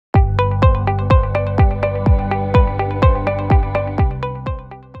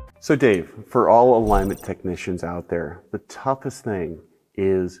So Dave, for all alignment technicians out there, the toughest thing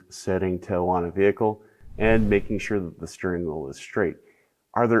is setting tow on a vehicle and making sure that the steering wheel is straight.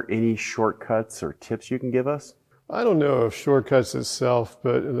 Are there any shortcuts or tips you can give us? I don't know of shortcuts itself,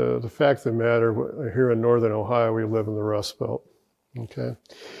 but the fact of the matter, here in Northern Ohio, we live in the Rust Belt, okay?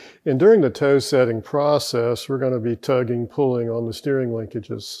 And during the tow setting process, we're going to be tugging, pulling on the steering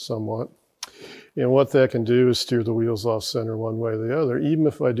linkages somewhat. And what that can do is steer the wheels off center one way or the other. Even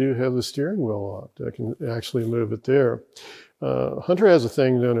if I do have the steering wheel locked, I can actually move it there. Hunter has a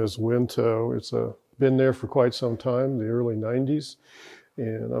thing known as wind tow. It's been there for quite some time, the early 90s.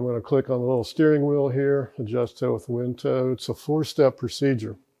 And I'm going to click on the little steering wheel here, adjust tow with wind tow. It's a 4-step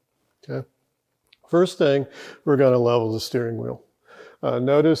procedure, okay? First thing, we're going to level the steering wheel.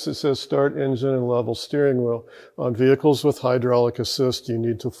 Notice it says start engine and level steering wheel. On vehicles with hydraulic assist, you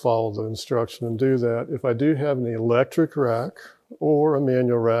need to follow the instruction and do that. If I do have an electric rack or a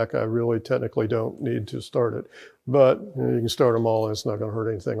manual rack, I really technically don't need to start it. But you can start them all and it's not going to hurt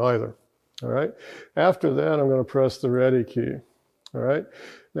anything either. All right. After that, I'm going to press the ready key. All right.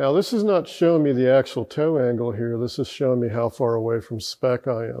 Now, this is not showing me the actual tow angle here. This is showing me how far away from spec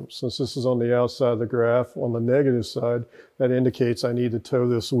I am. Since this is on the outside of the graph, on the negative side, that indicates I need to tow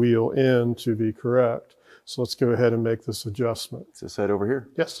this wheel in to be correct. So let's go ahead and make this adjustment. Is this side over here?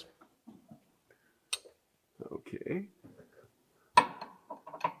 Yes. Okay.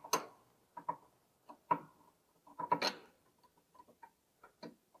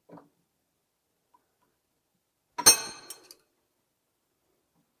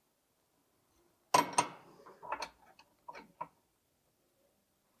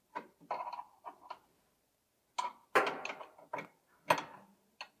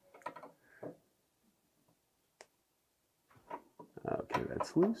 Okay,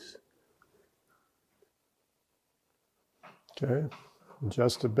 that's loose. Okay,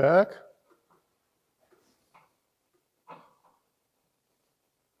 adjust it back.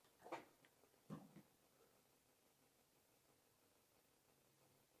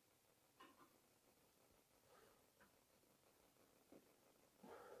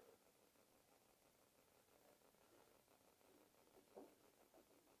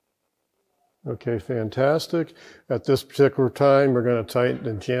 Okay, fantastic. At this particular time, we're going to tighten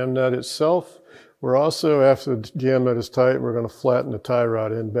the jam nut itself. We're also, after the jam nut is tight, we're going to flatten the tie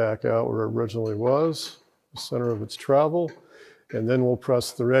rod end back out where it originally was, the center of its travel, and then we'll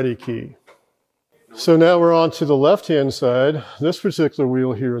press the ready key. So now we're on to the left-hand side. This particular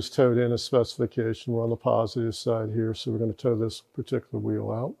wheel here is towed in as specification. We're on the positive side here, so we're going to tow this particular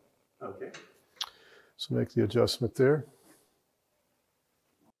wheel out. Okay. So make the adjustment there.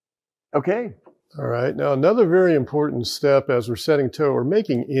 Okay. All right. Now, another very important step as we're setting tow or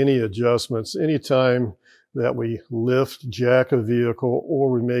making any adjustments, anytime that we lift, jack a vehicle,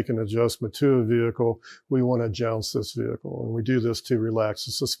 or we make an adjustment to a vehicle, we want to jounce this vehicle. And we do this to relax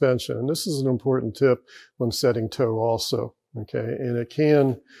the suspension. And this is an important tip when setting tow also. Okay. And it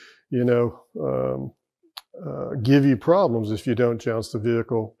can, give you problems if you don't jounce the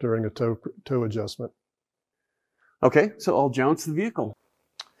vehicle during a tow adjustment. Okay. So I'll jounce the vehicle.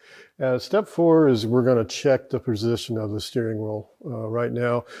 Step 4 is we're going to check the position of the steering wheel. Right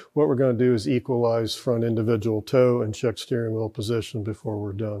now, what we're going to do is equalize front individual toe and check steering wheel position before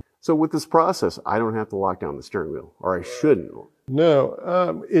we're done. So with this process, I don't have to lock down the steering wheel, or I shouldn't.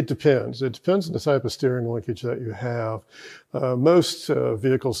 No, it depends. It depends on the type of steering linkage that you have. Most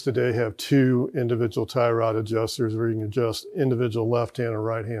vehicles today have 2 individual tie rod adjusters where you can adjust individual left-hand and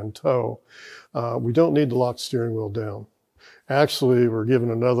right-hand toe. We don't need to lock the steering wheel down. Actually, we're given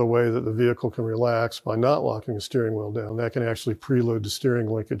another way that the vehicle can relax by not locking the steering wheel down. That can actually preload the steering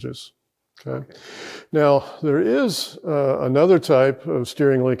linkages. Okay. Now, there is another type of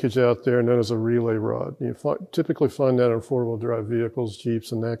steering linkage out there known as a relay rod. You typically find that in 4-wheel drive vehicles,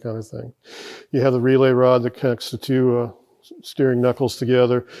 Jeeps, and that kind of thing. You have the relay rod that connects the 2 steering knuckles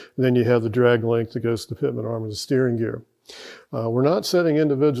together, and then you have the drag link that goes to the pitman arm of the steering gear. We're not setting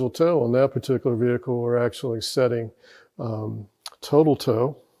individual toe on that particular vehicle. We're actually setting total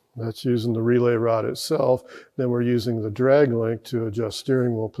tow. That's using the relay rod itself. Then we're using the drag link to adjust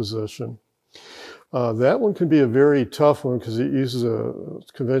steering wheel position. That one can be a very tough one because it uses a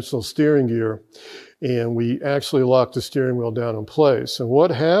conventional steering gear, and we actually lock the steering wheel down in place. And what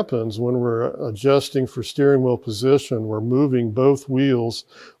happens when we're adjusting for steering wheel position, we're moving both wheels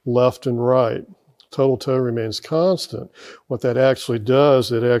left and right. Total tow remains constant. What that actually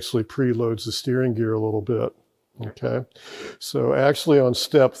does, it actually preloads the steering gear a little bit. Okay, so actually on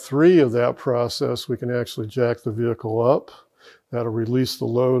step 3 of that process, we can actually jack the vehicle up That'll release the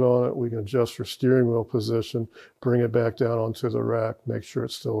load on it. We can adjust for steering wheel position, bring it back down onto the rack, make sure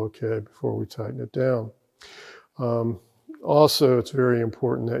it's still okay before we tighten it down. Also, it's very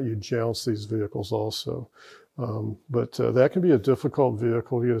important that you jounce these vehicles also. But that can be a difficult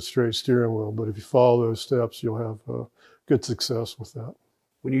vehicle to get a straight steering wheel, but if you follow those steps, you'll have good success with that.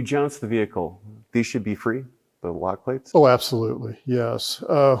 When you jounce the vehicle, these should be free, the lock plates? Oh, absolutely, yes.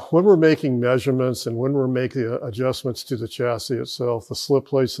 When we're making measurements and when we're making adjustments to the chassis itself, the slip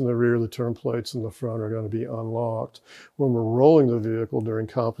plates in the rear, the turn plates in the front are going to be unlocked. When we're rolling the vehicle during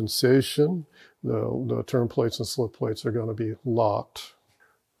compensation, the turn plates and slip plates are going to be locked.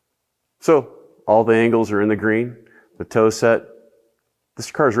 So all the angles are in the green, the tow set.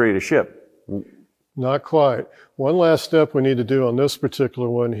 This car's ready to ship. Not quite. One last step we need to do on this particular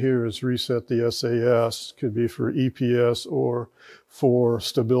one here is reset the SAS. Could be for EPS or for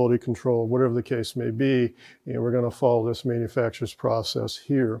stability control, whatever the case may be. And we're going to follow this manufacturer's process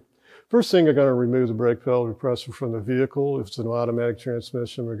here. First thing, we're going to remove the brake pedal compressor from the vehicle. If it's an automatic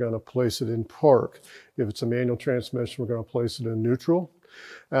transmission, we're going to place it in park. If it's a manual transmission, we're going to place it in neutral.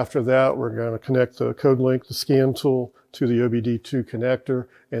 After that, we're going to connect the code link, the scan tool, to the OBD2 connector,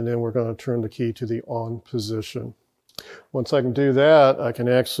 and then we're going to turn the key to the on position. Once I can do that, I can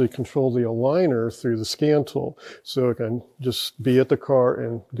actually control the aligner through the scan tool. So I can just be at the car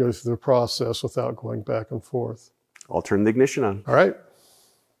and go through the process without going back and forth. I'll turn the ignition on. All right.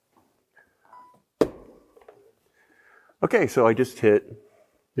 Okay, so I just hit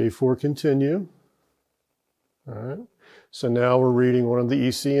A4 continue. All right. So now we're reading one of the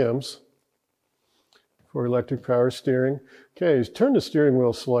ECMs for electric power steering. Okay, turn the steering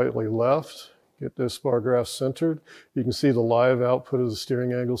wheel slightly left. Get this bar graph centered. You can see the live output of the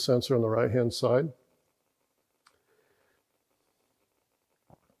steering angle sensor on the right-hand side.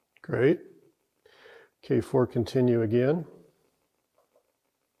 Great. K4 continue again.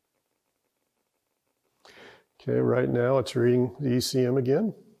 Okay, right now it's reading the ECM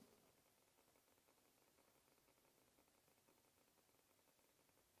again.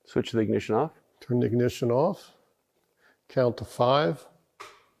 Switch the ignition off. Turn the ignition off. Count to 5.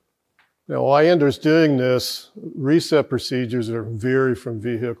 Now, while Andrew's doing this, reset procedures vary from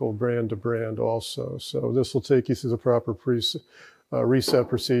vehicle brand to brand also. So this will take you through the proper reset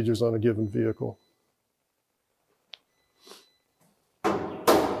procedures on a given vehicle.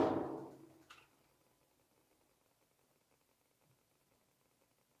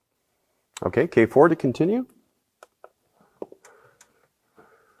 Okay, K4 to continue.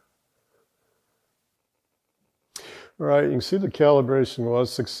 All right, you can see the calibration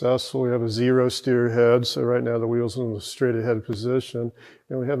was successful. We have a 0 steer head, so right now the wheel's in the straight ahead position,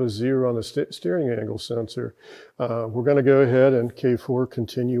 and we have a 0 on the steering angle sensor. We're going to go ahead and K4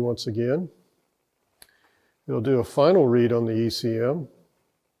 continue once again. It'll do a final read on the ECM.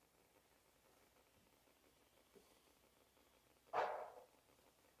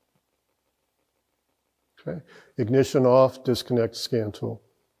 Okay, ignition off, disconnect scan tool.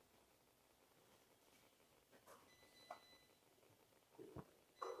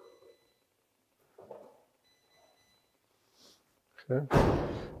 Okay.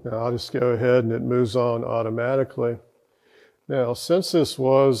 Now I'll just go ahead and it moves on automatically. Now, since this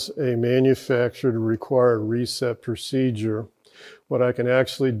was a manufactured required reset procedure, what I can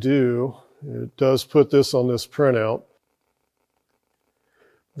actually do, it does put this on this printout.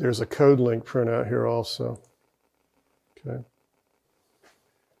 There's a code link printout here also. Okay.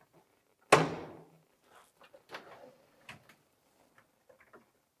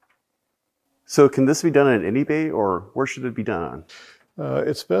 So can this be done in any bay, or where should it be done on?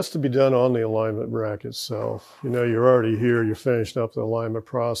 It's best to be done on the alignment rack itself. You know, you're already here, you're finishing up the alignment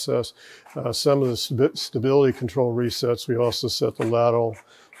process. Some of the stability control resets, we also set the lateral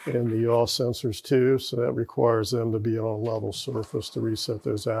and the yaw sensors too, so that requires them to be on a level surface to reset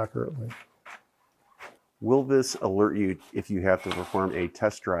those accurately. Will this alert you if you have to perform a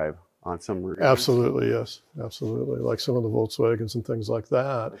test drive on some rear? Absolutely, yes, absolutely. Like some of the Volkswagens and things like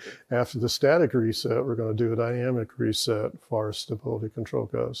that. Okay. After the static reset, we're going to do a dynamic reset as far as stability control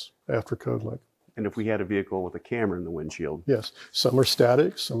goes after code link. And if we had a vehicle with a camera in the windshield? Yes, some are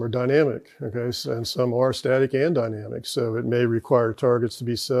static, some are dynamic, okay, and some are static and dynamic. So it may require targets to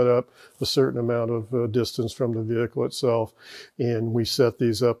be set up a certain amount of distance from the vehicle itself. And we set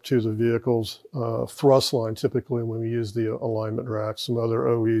these up to the vehicle's thrust line, typically when we use the alignment rack. Some other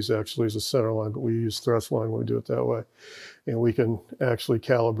OEs actually use a center line, but we use thrust line when we do it that way. And we can actually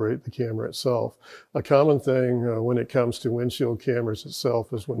calibrate the camera itself. A common thing when it comes to windshield cameras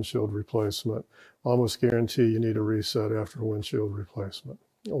itself is windshield replacement. Almost guarantee you need a reset after a windshield replacement.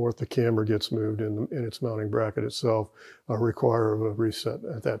 or if the camera gets moved in its mounting bracket itself, require a reset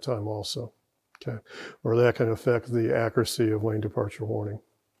at that time also. Okay, or that can affect the accuracy of lane departure warning.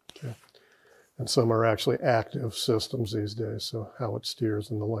 Okay, and some are actually active systems these days, so how it steers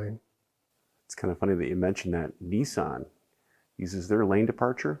in the lane. It's kind of funny that you mentioned that. Nissan uses their lane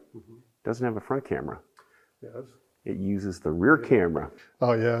departure, doesn't have a front camera. Yes. It uses the rear camera.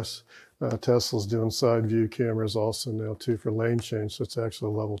 Oh, yes. Tesla's doing side view cameras also now too for lane change, so it's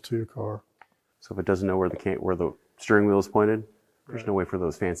actually a level 2 car. So if it doesn't know where the steering wheel is pointed, there's no way for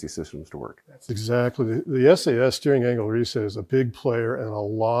those fancy systems to work. That's exactly. The SAS steering angle reset is a big player in a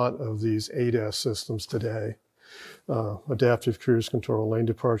lot of these ADAS systems today. Adaptive cruise control, lane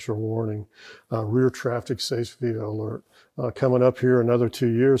departure warning, rear traffic safety alert. Coming up here another 2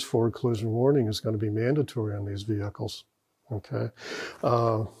 years, forward collision warning is going to be mandatory on these vehicles. Okay.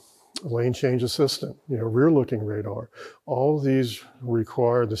 Lane change assistant, rear looking radar. All of these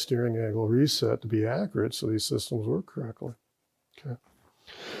require the steering angle reset to be accurate so these systems work correctly. Okay.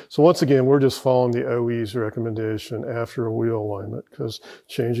 So once again, we're just following the OE's recommendation after a wheel alignment, because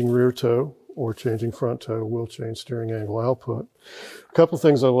changing rear toe or changing front toe will change steering angle output. A couple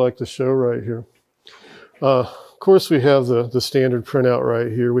things I'd like to show right here. Of course, we have the standard printout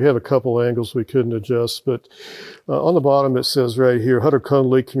right here. We have a couple angles we couldn't adjust, but on the bottom it says right here, Hutter cone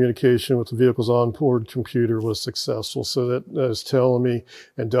link communication with the vehicle's onboard computer was successful. So that is telling me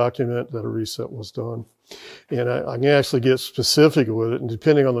and document that a reset was done. And I can actually get specific with it, and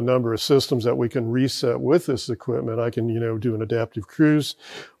depending on the number of systems that we can reset with this equipment, I can, do an adaptive cruise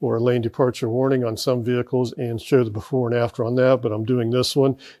or a lane departure warning on some vehicles and show the before and after on that. But I'm doing this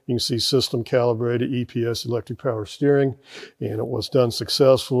one. You can see system calibrated EPS electric power steering, and it was done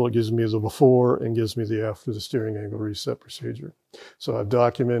successful. It gives me the before and gives me the after the steering angle reset procedure. So I've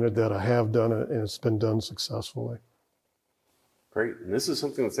documented that I have done it, and it's been done successfully. Great. And this is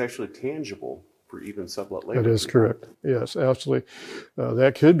something that's actually tangible for even sublet labor. That is correct. Yes, absolutely.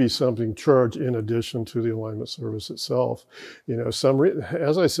 That could be something charged in addition to the alignment service itself.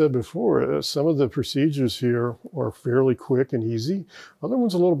 As I said before, some of the procedures here are fairly quick and easy. Other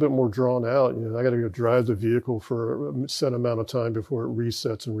ones a little bit more drawn out. I got to go drive the vehicle for a set amount of time before it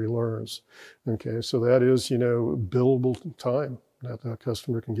resets and relearns. Okay, so that is, billable time that the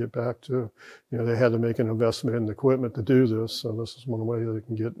customer can get back to. They had to make an investment in the equipment to do this, so this is one way they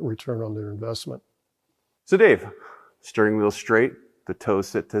can get a return on their investment. So Dave, steering wheel straight, the toe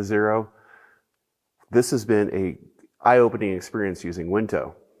set to 0. This has been a eye-opening experience using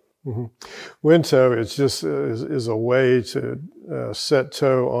WinTow. WinTow is a way to set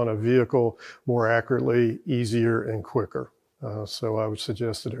toe on a vehicle more accurately, easier, and quicker. So I would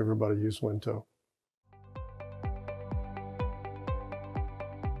suggest that everybody use WinTow.